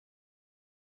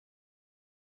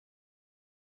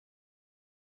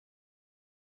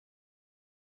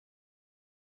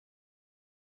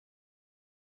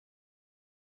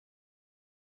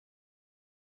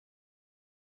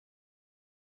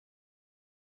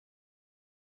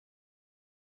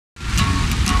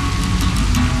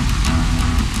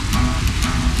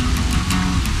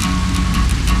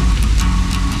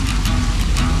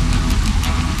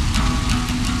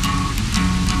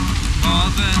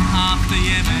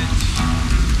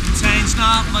contains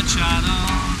not much at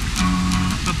all.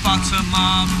 The bottom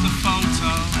of the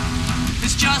photo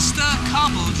is just a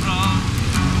cobbled road.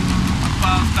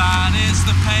 Above that is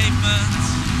the pavement,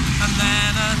 and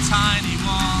then a tiny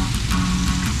wall.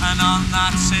 And on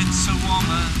that sits a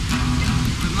woman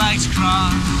with legs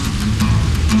crossed.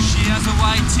 She has a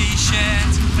white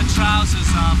t-shirt, her trousers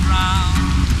are brown.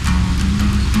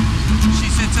 She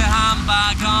sits a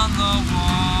handbag on the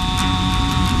wall.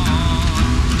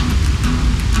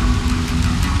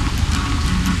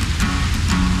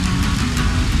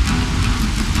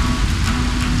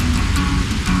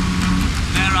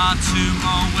 There are two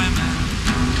more women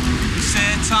who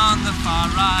sit on the far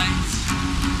right.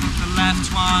 The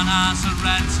left one has a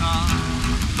red top,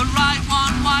 the right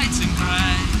one white and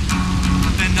grey.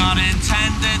 They're not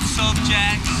intended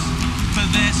subjects for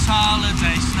this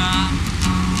holiday snap,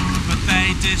 but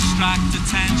they distract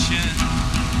attention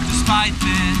despite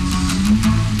this.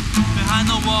 Behind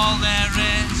the wall there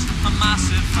is a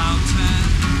massive fountain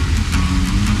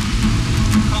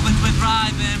covered with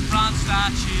writhing bronze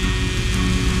statues.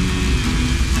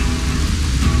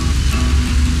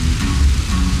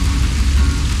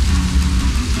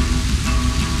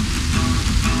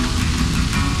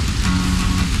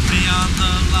 Beyond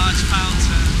the large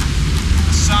fountain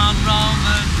are some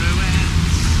Roman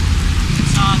ruins.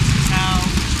 It's hard to tell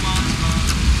which one's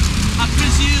good. I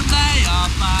presume they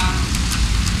are bad.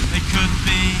 They could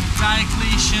be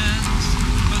Diocletians,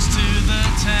 close to the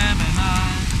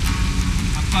Termini.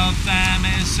 Above them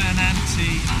is an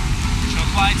empty, chalk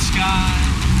white sky.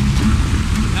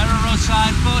 There are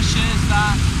roadside bushes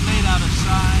that lead out of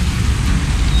sight.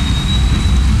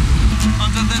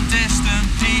 Under them distant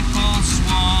people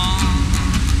swarm.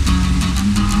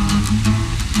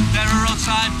 There are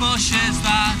roadside bushes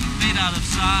that lead out of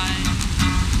sight.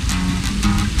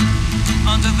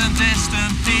 Under them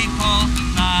distant people,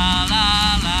 la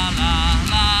la la la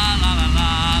la la la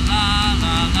la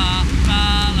la la la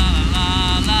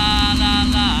la la la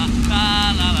la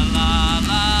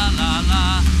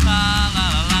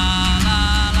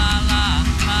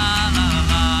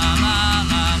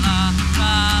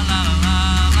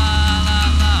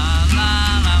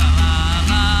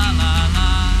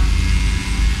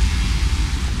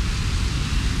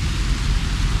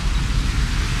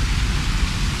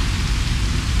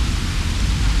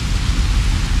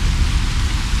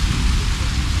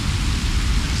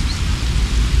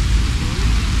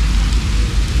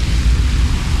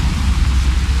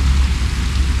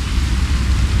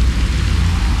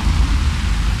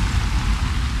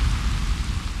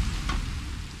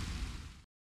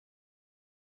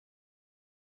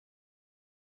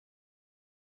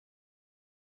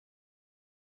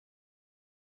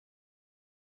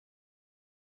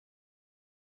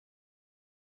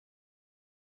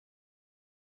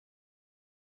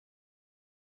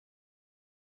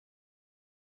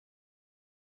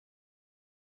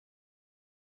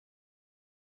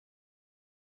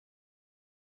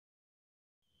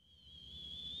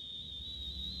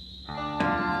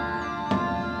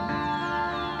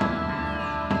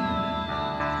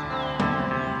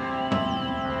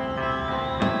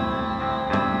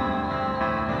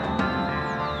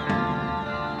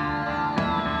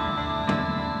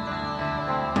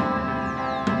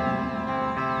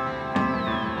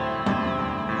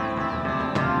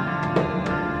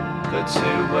The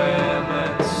two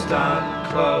women stand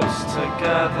close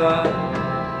together,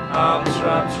 arms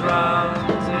wrapped round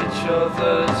each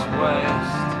other's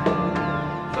waist.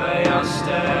 They are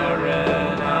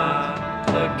staring at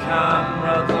the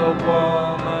camera. The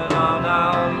woman on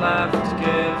our left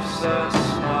gives a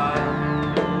smile.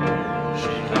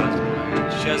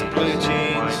 She has blue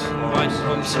jeans, white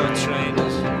pumps or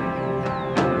trainers,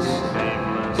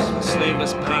 a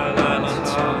sleeveless pink line on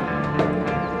top.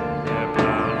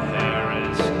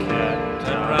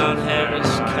 Her brown hair is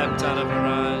kept out of her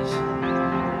eyes.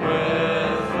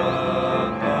 With a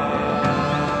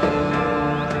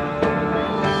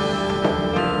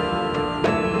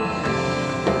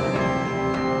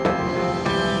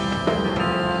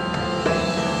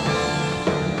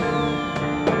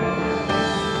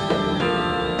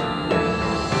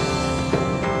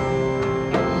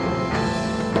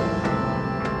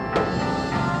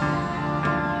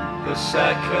The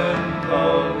second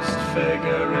posed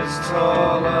figure is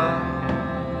taller,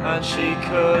 and she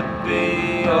could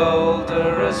be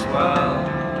older as well.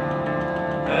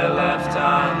 Her left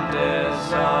hand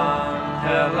is on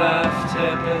her left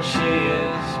hip, and she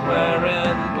is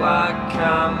wearing black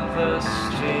canvas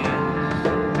jeans.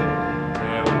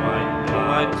 Her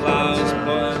white blouse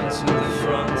buttoned to the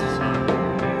front.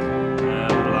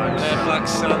 Her black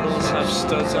sandals have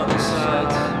studs on the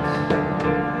sides.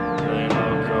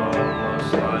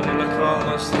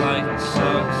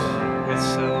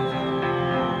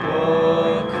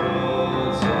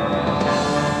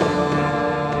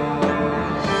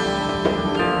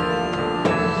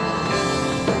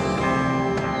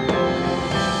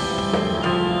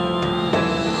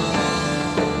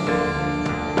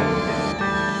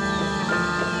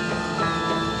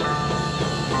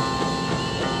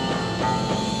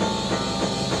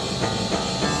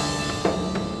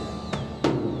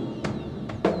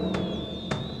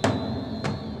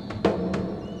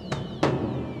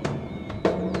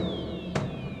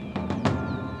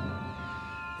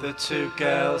 The two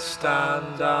girls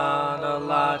stand on a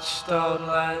large stone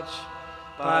ledge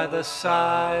by the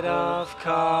side of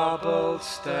cobbled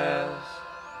stairs.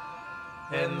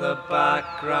 In the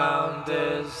background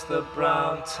is the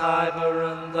brown Tiber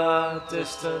and the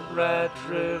distant red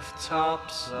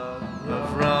rooftops of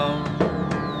Rome.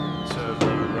 To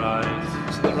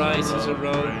the right is a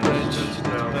road bridge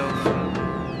built from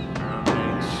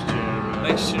a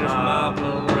mixture of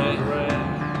marble and brick.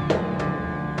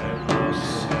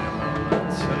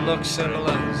 It looks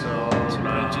similar to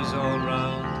bridges all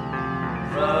round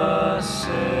the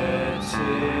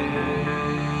city.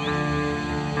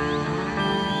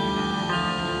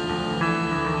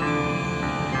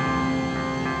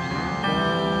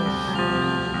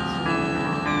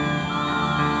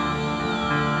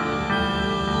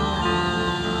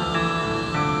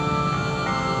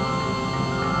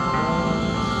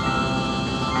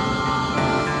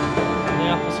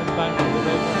 Bank of the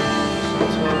river, some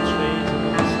tall trees and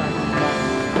on the sandy bank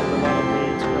where the wild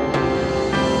weeds grow.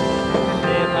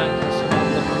 Near bank are some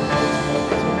odd-looking boats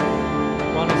floating.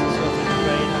 One is a sort of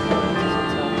crane apparatus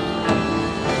attached.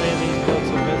 Three of these boats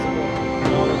are visible,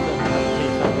 and all of them have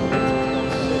prefabricated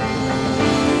close sits.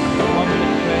 The one with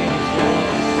the crane is yellow,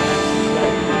 the next is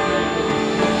red with a grey hood,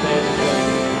 and the third is white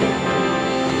with a pink hood.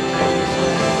 On the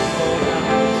surface of the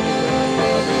foreground are two women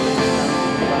probably standing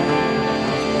in the bank.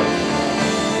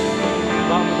 The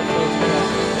bottom of the photograph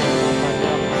is taken by the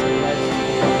opposite ledge to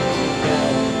the one of two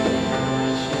girls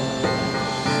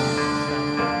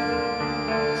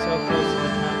so close to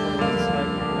the camera that it's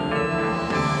slightly blurred.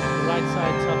 The right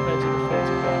side top edge of the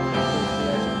photograph equals the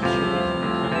edge of the tree from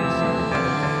the camera side.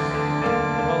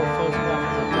 The whole photograph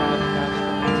is a dark patch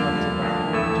from the top to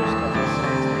bottom, just off the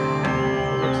centre.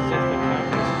 It looks as if the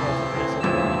camera has caught a piece of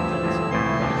light dancing on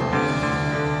the right of the picture.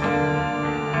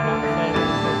 About a third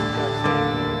of the photograph is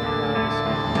taken from the cloudy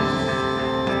sky.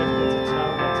 It's difficult to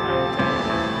tell what time of day it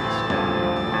is in the sky,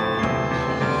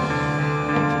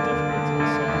 which are difficult to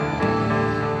discern.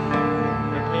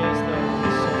 It appears though that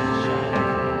the sun is shining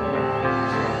from above,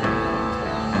 so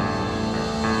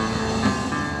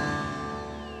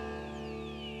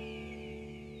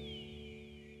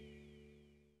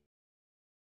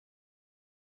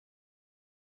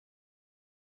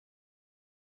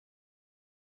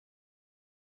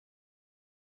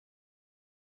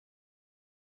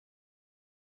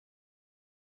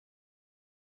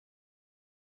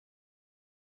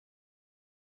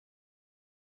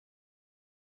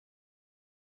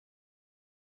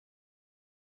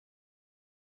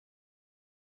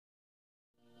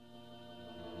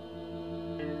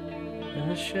In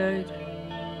the shade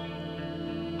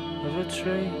of a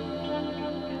tree,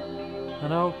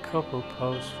 an old couple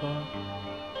pose for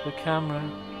the camera.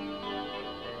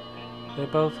 They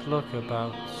both look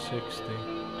about 60.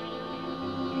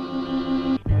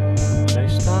 They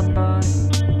stand by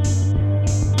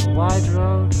a wide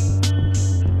road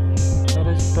that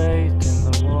is bathed in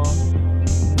the warm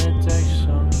midday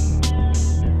sun.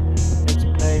 Its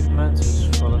pavement is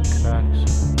full of cracks.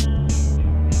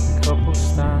 The couple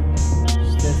stand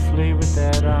stiffly with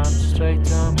their arms straight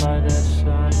down by their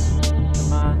sides. The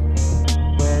man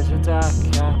wears a dark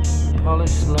cap,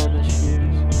 polished leather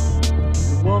shoes.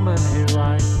 The woman, who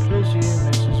I presume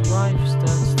is his wife,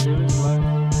 stands to his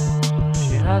left.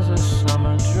 She has a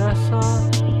summer dress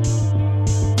on.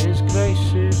 His grey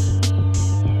suit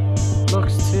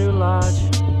looks too large.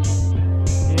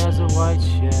 He has a white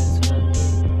shirt and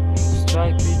a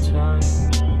stripy tie.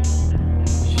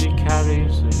 She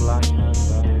carries a black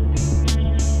handbag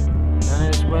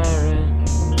and is wearing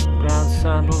brown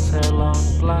sandals. Her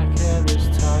long black hair is